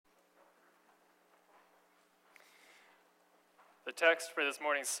The text for this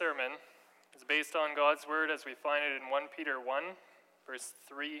morning's sermon is based on God's word as we find it in 1 Peter 1, verse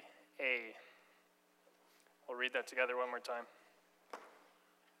 3a. We'll read that together one more time.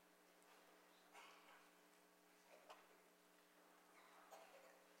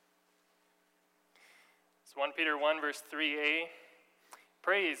 It's 1 Peter 1, verse 3a.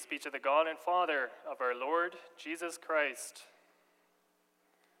 Praise be to the God and Father of our Lord Jesus Christ.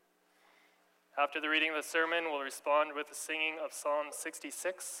 After the reading of the sermon, we'll respond with the singing of Psalm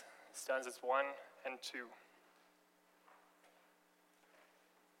 66, stanzas 1 and 2.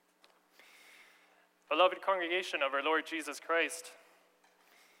 Beloved congregation of our Lord Jesus Christ,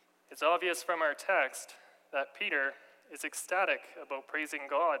 it's obvious from our text that Peter is ecstatic about praising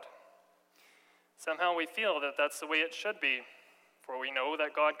God. Somehow we feel that that's the way it should be, for we know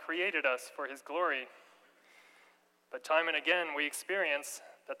that God created us for his glory. But time and again we experience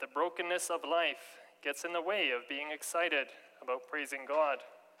that the brokenness of life gets in the way of being excited about praising God.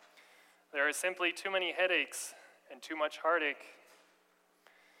 There are simply too many headaches and too much heartache.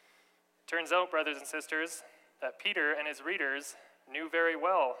 It turns out, brothers and sisters, that Peter and his readers knew very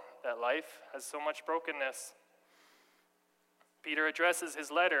well that life has so much brokenness. Peter addresses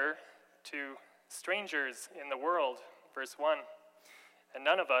his letter to strangers in the world, verse 1. And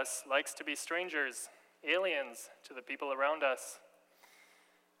none of us likes to be strangers, aliens to the people around us.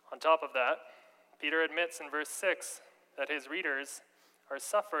 On top of that, Peter admits in verse 6 that his readers are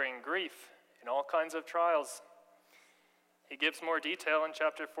suffering grief in all kinds of trials. He gives more detail in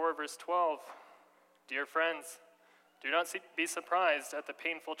chapter 4, verse 12. Dear friends, do not be surprised at the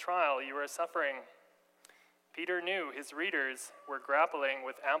painful trial you are suffering. Peter knew his readers were grappling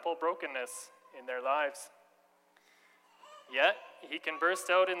with ample brokenness in their lives. Yet, he can burst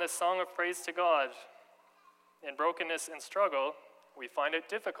out in this song of praise to God. In brokenness and struggle, we find it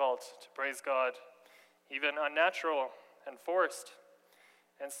difficult to praise God, even unnatural and forced.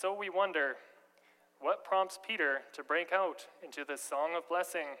 And so we wonder, what prompts Peter to break out into this song of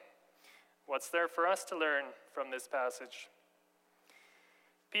blessing? What's there for us to learn from this passage?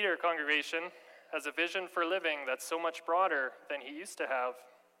 Peter, congregation, has a vision for living that's so much broader than he used to have.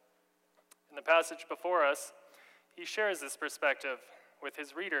 In the passage before us, he shares this perspective with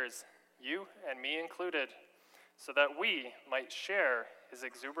his readers, you and me included, so that we might share his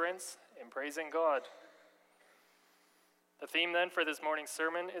exuberance in praising God. The theme then for this morning's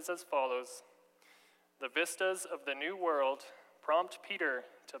sermon is as follows. The vistas of the new world prompt Peter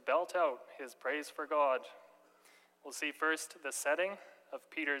to belt out his praise for God. We'll see first the setting of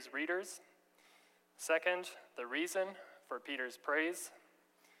Peter's readers, second, the reason for Peter's praise,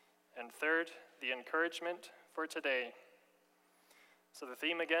 and third, the encouragement for today. So the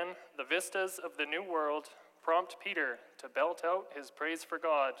theme again, the vistas of the new world prompt Peter to belt out his praise for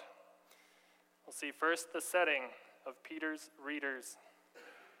God. We'll see first the setting of Peter's readers.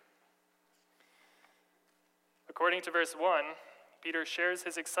 According to verse 1, Peter shares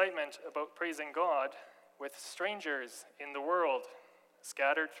his excitement about praising God with strangers in the world,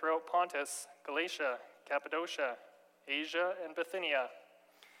 scattered throughout Pontus, Galatia, Cappadocia, Asia, and Bithynia.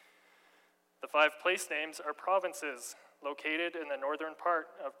 The 5 place names are provinces located in the northern part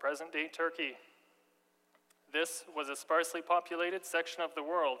of present-day Turkey. This was a sparsely populated section of the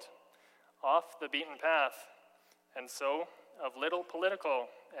world, off the beaten path, and so of little political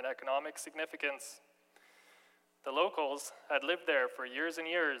and economic significance. The locals had lived there for years and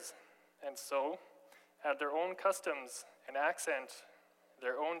years, and so had their own customs and accent,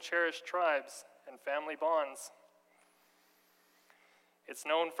 their own cherished tribes and family bonds. It's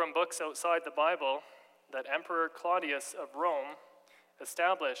known from books outside the Bible that Emperor Claudius of Rome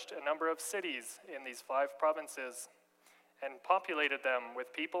established a number of cities in these 5 provinces and populated them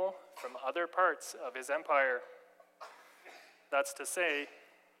with people from other parts of his empire. That's to say,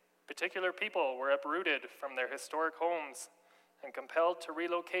 particular people were uprooted from their historic homes and compelled to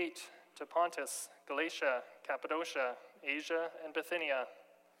relocate to Pontus, Galatia, Cappadocia, Asia, and Bithynia.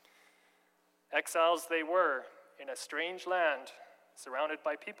 Exiles they were in a strange land, surrounded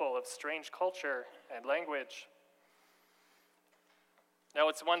by people of strange culture and language. Now,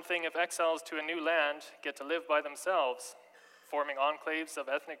 it's one thing if exiles to a new land get to live by themselves, forming enclaves of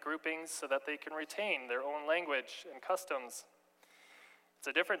ethnic groupings so that they can retain their own language and customs. It's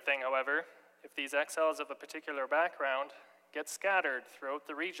a different thing, however, if these exiles of a particular background get scattered throughout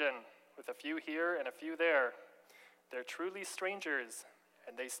the region with a few here and a few there. They're truly strangers,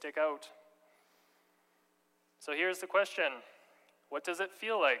 and they stick out. So here's the question. What does it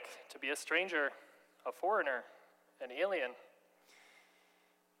feel like to be a stranger, a foreigner, an alien?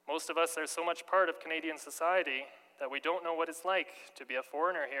 Most of us are so much part of Canadian society that we don't know what it's like to be a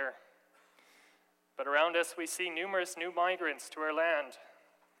foreigner here. But around us we see numerous new migrants to our land,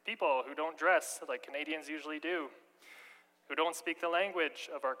 people who don't dress like Canadians usually do, who don't speak the language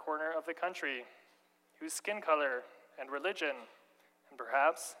of our corner of the country, whose skin color and religion, and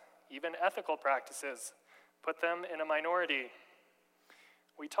perhaps even ethical practices, put them in a minority.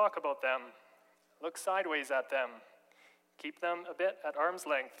 We talk about them, look sideways at them, keep them a bit at arm's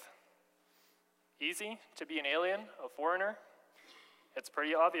length. Easy to be an alien, a foreigner? It's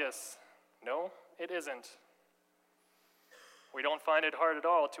pretty obvious. No, it isn't. We don't find it hard at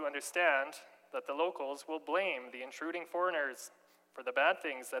all to understand that the locals will blame the intruding foreigners for the bad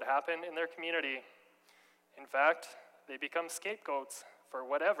things that happen in their community. In fact, they become scapegoats for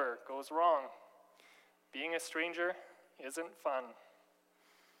whatever goes wrong. Being a stranger isn't fun.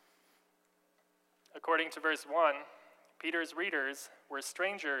 According to verse 1, Peter's readers were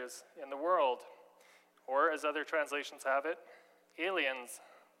strangers in the world, or as other translations have it, aliens,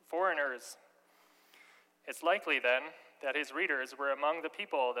 foreigners. It's likely then that his readers were among the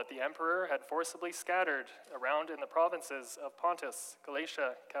people that the emperor had forcibly scattered around in the provinces of Pontus,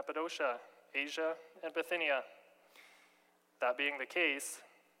 Galatia, Cappadocia, Asia, and Bithynia. That being the case,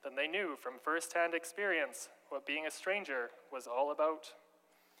 then they knew from first-hand experience what being a stranger was all about.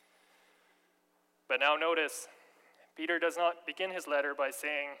 But now notice, Peter does not begin his letter by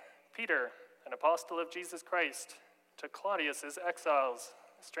saying, Peter, an apostle of Jesus Christ, to Claudius's exiles,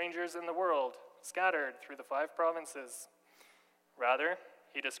 strangers in the world, scattered through the 5 provinces. Rather,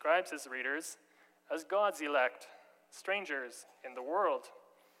 he describes his readers as God's elect, strangers in the world.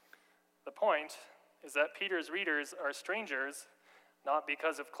 The point is that Peter's readers are strangers not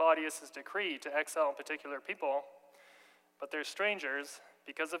because of Claudius's decree to exile particular people, but they're strangers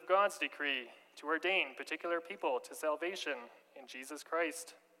because of God's decree to ordain particular people to salvation in Jesus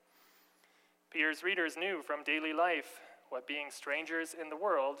Christ. Peter's readers knew from daily life what being strangers in the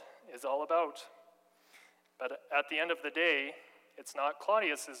world is all about. But at the end of the day, it's not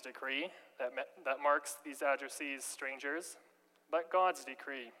Claudius's decree that marks these addressees strangers, but God's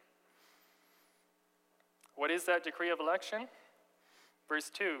decree. What is that decree of election? Verse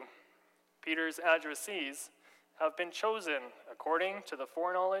 2, Peter's addressees have been chosen according to the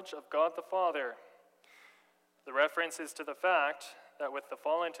foreknowledge of God the Father. The reference is to the fact that with the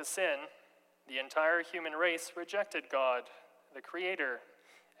fall into sin, the entire human race rejected God, the Creator,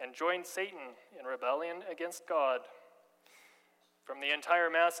 and joined Satan in rebellion against God. From the entire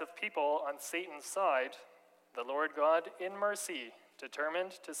mass of people on Satan's side, the Lord God, in mercy,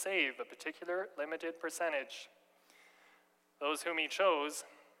 determined to save a particular limited percentage. Those whom he chose,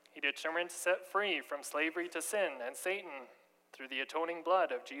 he determined to set free from slavery to sin and Satan through the atoning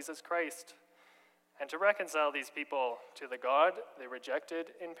blood of Jesus Christ, and to reconcile these people to the God they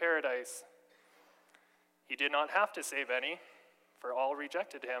rejected in paradise. He did not have to save any, for all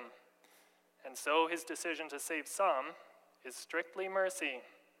rejected him, and so his decision to save some is strictly mercy.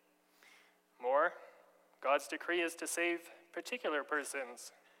 More, God's decree is to save particular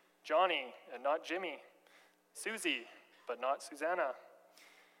persons, Johnny and not Jimmy, Susie but not Susanna,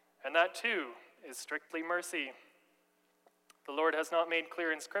 and that too is strictly mercy. The Lord has not made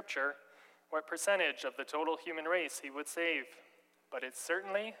clear in Scripture what percentage of the total human race he would save, but it's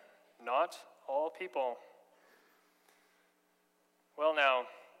certainly not all people. Well now,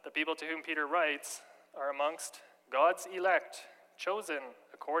 the people to whom Peter writes are amongst God's elect, chosen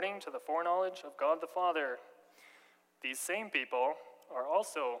according to the foreknowledge of God the Father. These same people are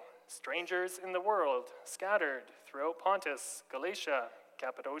also strangers in the world, scattered throughout Pontus, Galatia,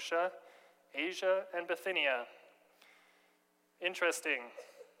 Cappadocia, Asia, and Bithynia. Interesting,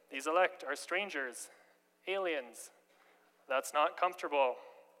 these elect are strangers, aliens. That's not comfortable.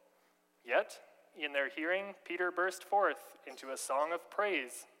 Yet, in their hearing, Peter burst forth into a song of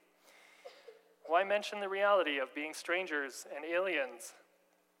praise. Why mention the reality of being strangers and aliens,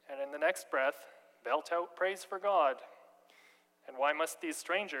 and in the next breath, belt out praise for God? And why must these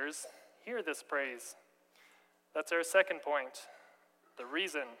strangers hear this praise? That's our second point, the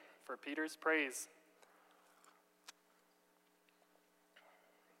reason for Peter's praise.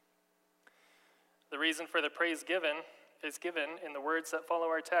 The reason for the praise given is given in the words that follow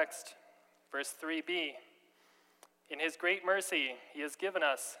our text. Verse 3b, in his great mercy, he has given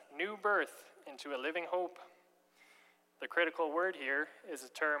us new birth into a living hope. The critical word here is the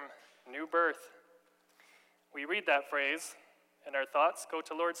term new birth. We read that phrase, and our thoughts go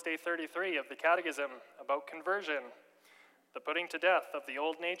to Lord's Day 33 of the Catechism about conversion, the putting to death of the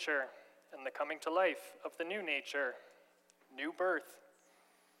old nature, and the coming to life of the new nature, new birth.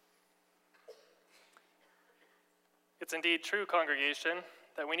 It's indeed true, congregation,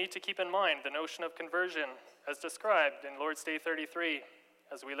 that we need to keep in mind the notion of conversion as described in Lord's Day 33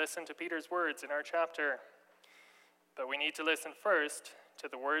 as we listen to Peter's words in our chapter. But we need to listen first to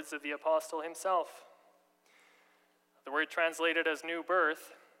the words of the apostle himself. The word translated as new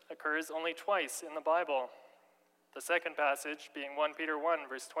birth occurs only twice in the Bible. The second passage being 1 Peter 1,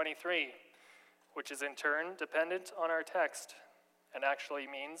 verse 23, which is in turn dependent on our text and actually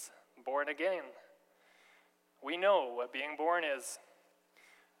means born again. We know what being born is.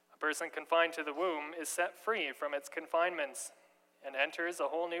 A person confined to the womb is set free from its confinements and enters a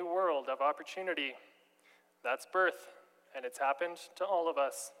whole new world of opportunity. That's birth, and it's happened to all of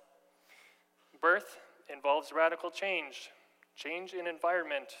us. Birth involves radical change, change in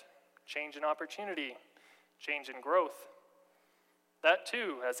environment, change in opportunity, change in growth. That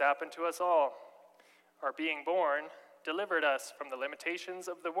too has happened to us all. Our being born delivered us from the limitations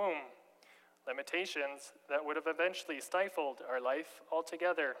of the womb, limitations that would have eventually stifled our life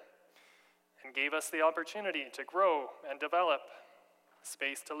altogether, and gave us the opportunity to grow and develop,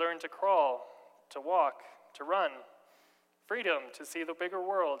 space to learn to crawl, to walk, to run, freedom to see the bigger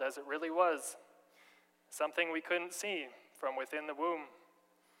world as it really was, something we couldn't see from within the womb.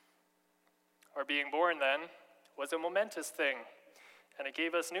 Our being born, then, was a momentous thing, and it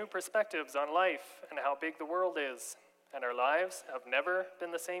gave us new perspectives on life and how big the world is, and our lives have never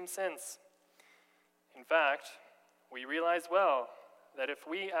been the same since. In fact, we realize well that if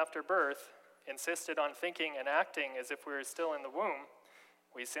we, after birth, insisted on thinking and acting as if we were still in the womb,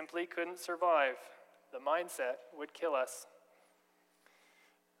 we simply couldn't survive. The mindset would kill us.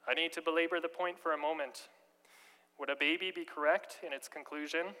 I need to belabor the point for a moment. Would a baby be correct in its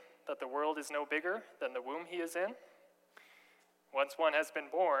conclusion that the world is no bigger than the womb he is in? Once one has been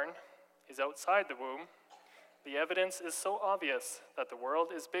born, is outside the womb, the evidence is so obvious that the world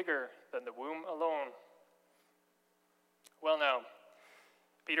is bigger than the womb alone. Well now,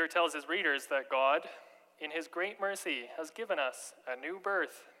 Peter tells his readers that God, in his great mercy, has given us a new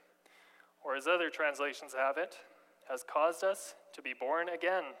birth, or as other translations have it, has caused us to be born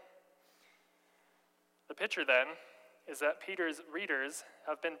again. The picture then is that Peter's readers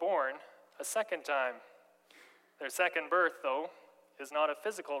have been born a second time. Their second birth, though, is not a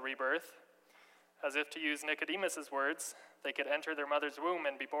physical rebirth. As if to use Nicodemus's words, they could enter their mother's womb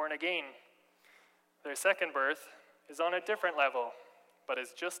and be born again. Their second birth is on a different level, but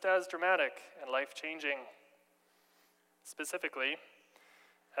is just as dramatic and life-changing. Specifically,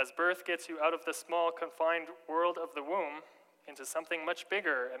 as birth gets you out of the small, confined world of the womb into something much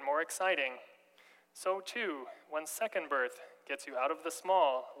bigger and more exciting, so too, one's second birth gets you out of the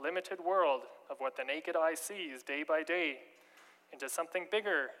small, limited world of what the naked eye sees day by day into something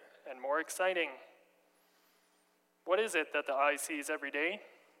bigger and more exciting. What is it that the eye sees every day?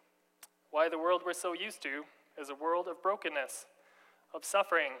 Why, the world we're so used to is a world of brokenness, of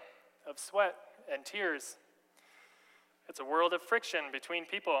suffering, of sweat and tears. It's a world of friction between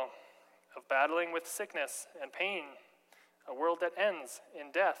people, of battling with sickness and pain, a world that ends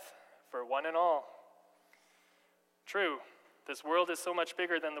in death for one and all. True, this world is so much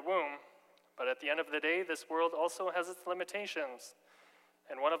bigger than the womb, but at the end of the day, this world also has its limitations,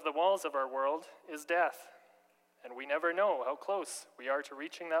 and one of the walls of our world is death, and we never know how close we are to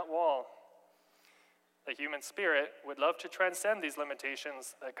reaching that wall. The human spirit would love to transcend these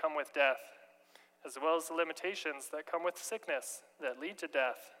limitations that come with death, as well as the limitations that come with sickness that lead to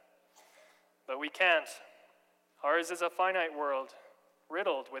death. But we can't. Ours is a finite world,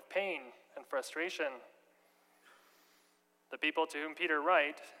 riddled with pain and frustration. The people to whom Peter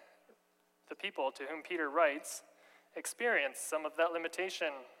writes experience some of that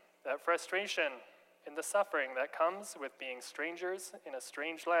limitation, that frustration in the suffering that comes with being strangers in a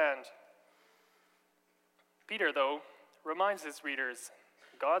strange land. Peter, though, reminds his readers,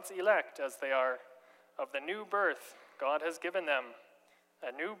 God's elect as they are, of the new birth God has given them,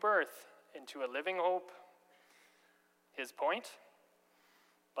 a new birth into a living hope. His point?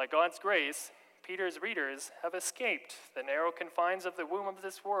 By God's grace, Peter's readers have escaped the narrow confines of the womb of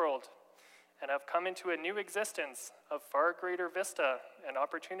this world and have come into a new existence of far greater vista and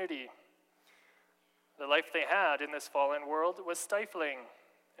opportunity. The life they had in this fallen world was stifling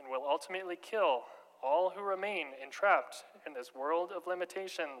and will ultimately kill all who remain entrapped in this world of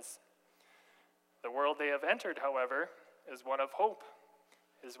limitations. The world they have entered, however, is one of hope,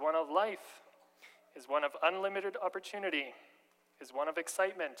 is one of life, is one of unlimited opportunity, is one of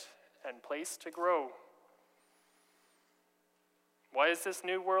excitement and place to grow. Why is this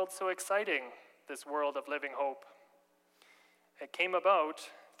new world so exciting, this world of living hope? It came about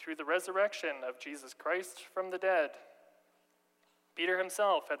through the resurrection of Jesus Christ from the dead. Peter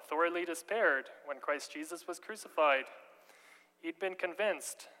himself had thoroughly despaired when Christ Jesus was crucified. He'd been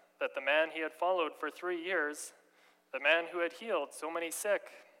convinced that the man he had followed for 3 years, The man who had healed so many sick,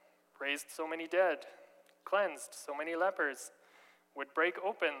 raised so many dead, cleansed so many lepers, would break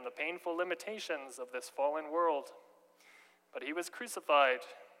open the painful limitations of this fallen world. But he was crucified,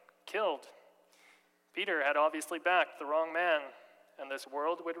 killed. Peter had obviously backed the wrong man, and this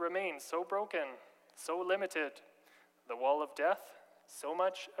world would remain so broken, so limited, the wall of death, so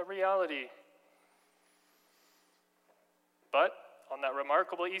much a reality. But on that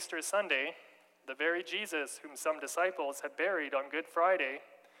remarkable Easter Sunday, the very Jesus whom some disciples had buried on Good Friday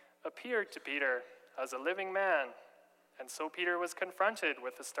appeared to Peter as a living man, and so Peter was confronted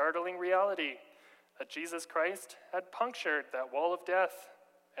with the startling reality that Jesus Christ had punctured that wall of death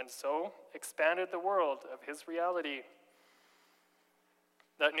and so expanded the world of his reality.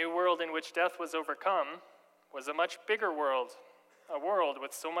 That new world in which death was overcome was a much bigger world, a world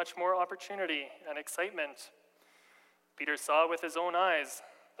with so much more opportunity and excitement. Peter saw with his own eyes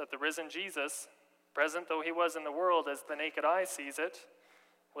that the risen Jesus, present though he was in the world as the naked eye sees it,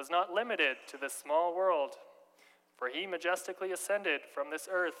 was not limited to this small world, for he majestically ascended from this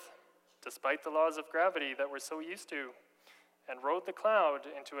earth, despite the laws of gravity that we're so used to, and rode the cloud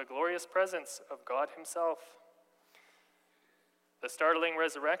into a glorious presence of God himself. The startling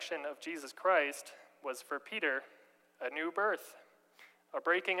resurrection of Jesus Christ was for Peter a new birth, a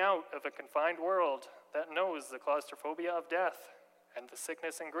breaking out of a confined world that knows the claustrophobia of death and the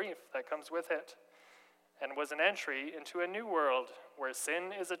sickness and grief that comes with it, and was an entry into a new world where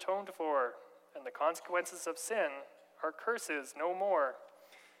sin is atoned for and the consequences of sin are curses no more.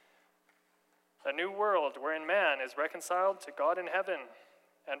 A new world wherein man is reconciled to God in heaven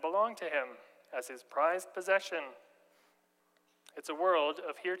and belong to him as his prized possession. It's a world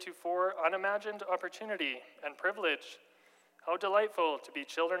of heretofore unimagined opportunity and privilege. How delightful to be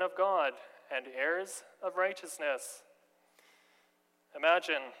children of God and heirs of righteousness.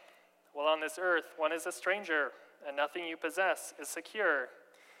 Imagine, while on this earth one is a stranger and nothing you possess is secure,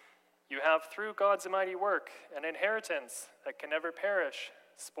 you have through God's mighty work an inheritance that can never perish,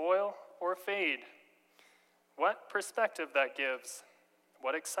 spoil, or fade. What perspective that gives,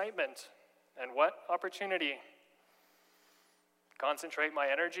 what excitement, and what opportunity. Concentrate my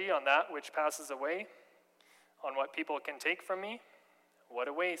energy on that which passes away, on what people can take from me, what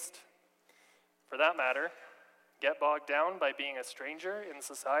a waste. For that matter, get bogged down by being a stranger in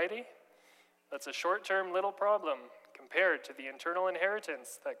society? That's a short-term little problem compared to the eternal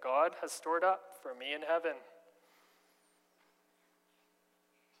inheritance that God has stored up for me in heaven.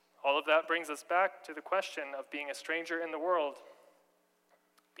 All of that brings us back to the question of being a stranger in the world.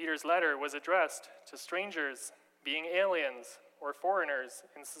 Peter's letter was addressed to strangers, being aliens or foreigners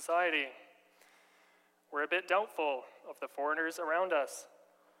in society. We're a bit doubtful of the foreigners around us.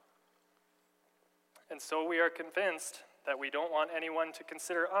 And so we are convinced that we don't want anyone to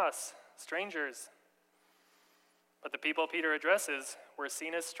consider us strangers. But the people Peter addresses were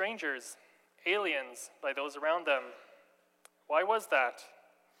seen as strangers, aliens by those around them. Why was that?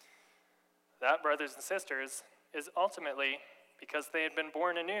 That, brothers and sisters, is ultimately because they had been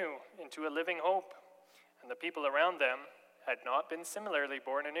born anew into a living hope, and the people around them had not been similarly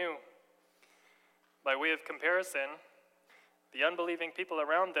born anew. By way of comparison, the unbelieving people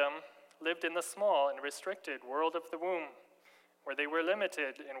around them lived in the small and restricted world of the womb, where they were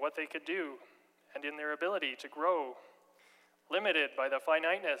limited in what they could do and in their ability to grow, limited by the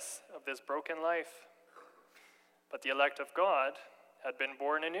finiteness of this broken life. But the elect of God had been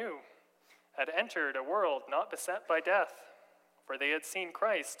born anew, had entered a world not beset by death, for they had seen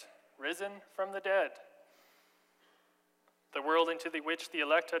Christ risen from the dead. The world into which the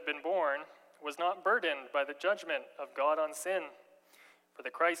elect had been born was not burdened by the judgment of God on sin, for the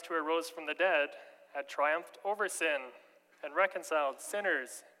Christ who arose from the dead had triumphed over sin and reconciled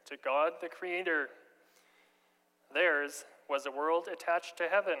sinners to God the Creator. Theirs was a world attached to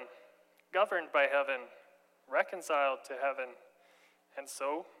heaven, governed by heaven, reconciled to heaven, and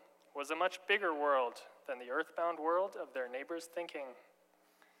so was a much bigger world than the earthbound world of their neighbors' thinking.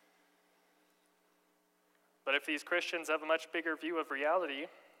 But if these Christians have a much bigger view of reality,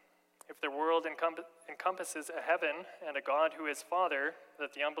 if their world encompasses a heaven and a God who is Father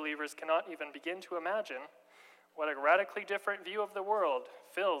that the unbelievers cannot even begin to imagine, what a radically different view of the world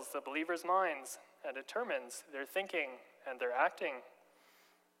fills the believers' minds and determines their thinking and their acting.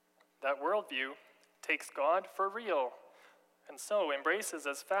 That worldview takes God for real, and so embraces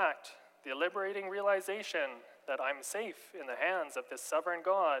as fact the liberating realization that I'm safe in the hands of this sovereign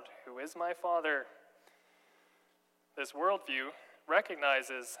God who is my Father. This worldview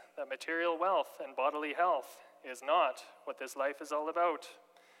recognizes that material wealth and bodily health is not what this life is all about,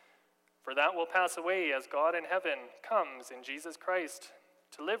 for that will pass away as God in heaven comes in Jesus Christ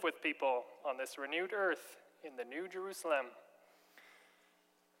to live with people on this renewed earth in the New Jerusalem.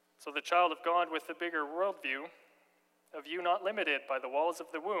 So the child of God with the bigger worldview, a view not limited by the walls of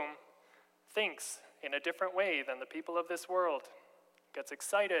the womb, thinks in a different way than the people of this world, gets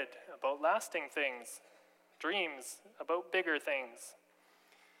excited about lasting things, dreams about bigger things.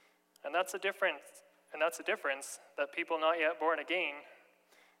 And that's a difference that people not yet born again,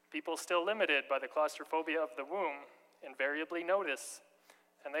 people still limited by the claustrophobia of the womb, invariably notice.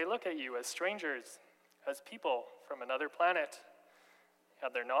 And they look at you as strangers, as people from another planet.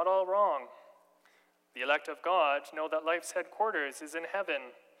 And they're not all wrong. The elect of God know that life's headquarters is in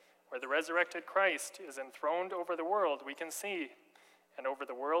heaven, where the resurrected Christ is enthroned over the world we can see, and over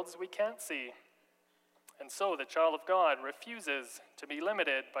the worlds we can't see. And so the child of God refuses to be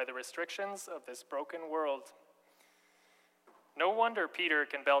limited by the restrictions of this broken world. No wonder Peter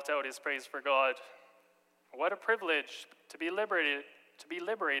can belt out his praise for God. What a privilege to be liberated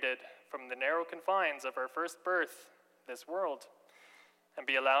from the narrow confines of our first birth, this world, and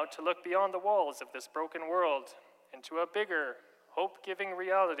be allowed to look beyond the walls of this broken world into a bigger, hope-giving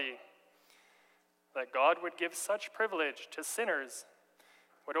reality. That God would give such privilege to sinners,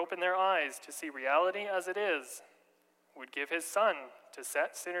 would open their eyes to see reality as it is, would give his Son to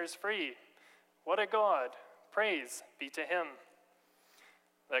set sinners free. What a God! Praise be to him.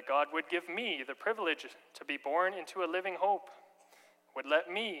 That God would give me the privilege to be born into a living hope, would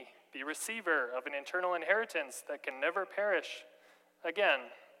let me be receiver of an eternal inheritance that can never perish. Again,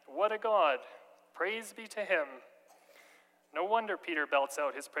 what a God! Praise be to him. No wonder Peter belts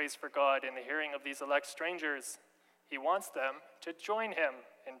out his praise for God in the hearing of these elect strangers. He wants them to join him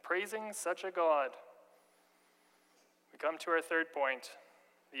in praising such a God. We come to our third point,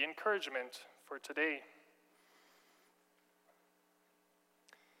 the encouragement for today.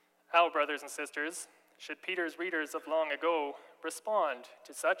 How, brothers and sisters, should Peter's readers of long ago respond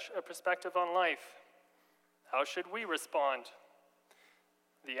to such a perspective on life? How should we respond?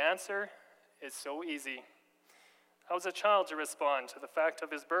 The answer is so easy. How is a child to respond to the fact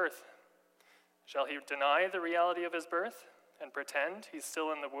of his birth? Shall he deny the reality of his birth and pretend he's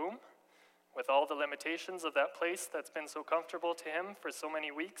still in the womb, with all the limitations of that place that's been so comfortable to him for so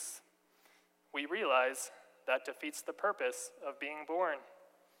many weeks? We realize that defeats the purpose of being born.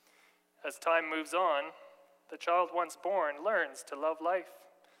 As time moves on, the child once born learns to love life,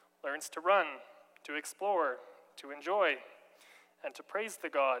 learns to run, to explore, to enjoy, and to praise the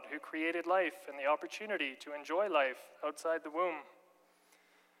God who created life and the opportunity to enjoy life outside the womb.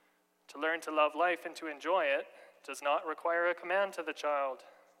 To learn to love life and to enjoy it does not require a command to the child.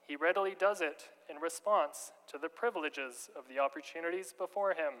 He readily does it in response to the privileges of the opportunities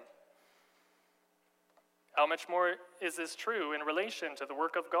before him. How much more is this true in relation to the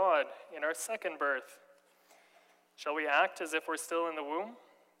work of God in our second birth? Shall we act as if we're still in the womb,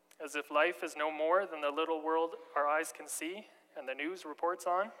 as if life is no more than the little world our eyes can see and the news reports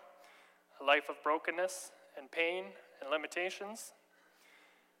on, a life of brokenness and pain and limitations?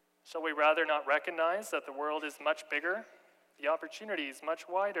 Shall we rather not recognize that the world is much bigger, the opportunities much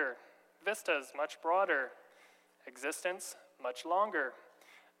wider, vistas much broader, existence much longer,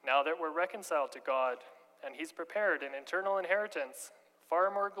 now that we're reconciled to God and he's prepared an eternal inheritance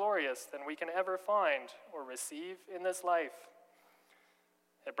far more glorious than we can ever find or receive in this life?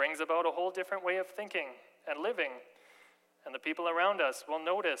 It brings about a whole different way of thinking and living, and the people around us will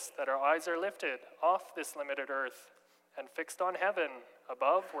notice that our eyes are lifted off this limited earth and fixed on heaven,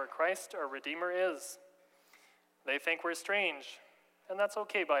 above where Christ our Redeemer is. They think we're strange, and that's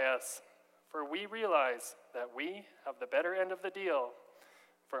okay by us, for we realize that we have the better end of the deal,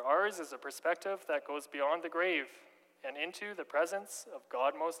 for ours is a perspective that goes beyond the grave and into the presence of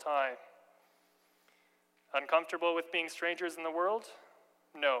God Most High. Uncomfortable with being strangers in the world?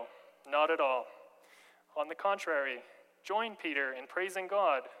 No, not at all. On the contrary, join Peter in praising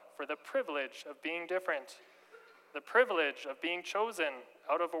God for the privilege of being different, the privilege of being chosen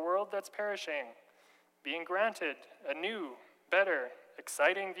out of a world that's perishing, being granted a new, better,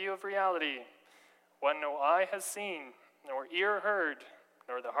 exciting view of reality, one no eye has seen, nor ear heard,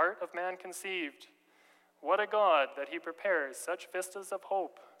 nor the heart of man conceived. What a God that he prepares such vistas of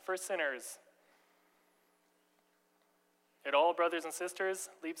hope for sinners. It all, brothers and sisters,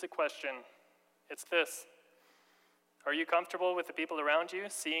 leaves a question. It's this: are you comfortable with the people around you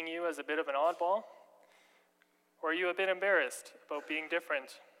seeing you as a bit of an oddball? Or are you a bit embarrassed about being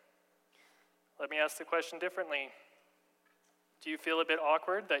different? Let me ask the question differently. Do you feel a bit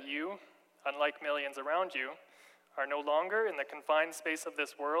awkward that you, unlike millions around you, are no longer in the confined space of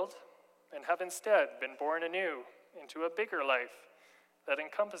this world and have instead been born anew into a bigger life that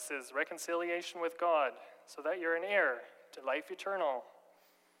encompasses reconciliation with God, so that you're an heir to life eternal?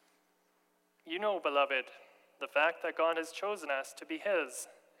 You know, beloved, The fact that God has chosen us to be his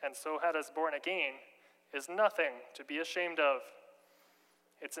and so had us born again is nothing to be ashamed of.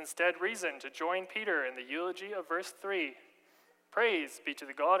 It's instead reason to join Peter in the eulogy of verse 3. Praise be to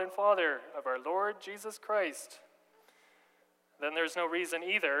the God and Father of our Lord Jesus Christ. Then there's no reason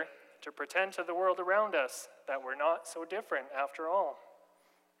either to pretend to the world around us that we're not so different after all.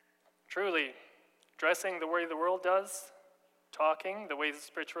 Truly, dressing the way the world does, talking the way the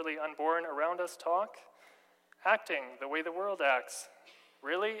spiritually unborn around us talk, acting the way the world acts,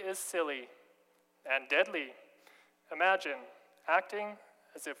 really is silly and deadly. Imagine acting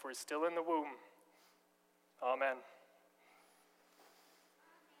as if we're still in the womb. Amen.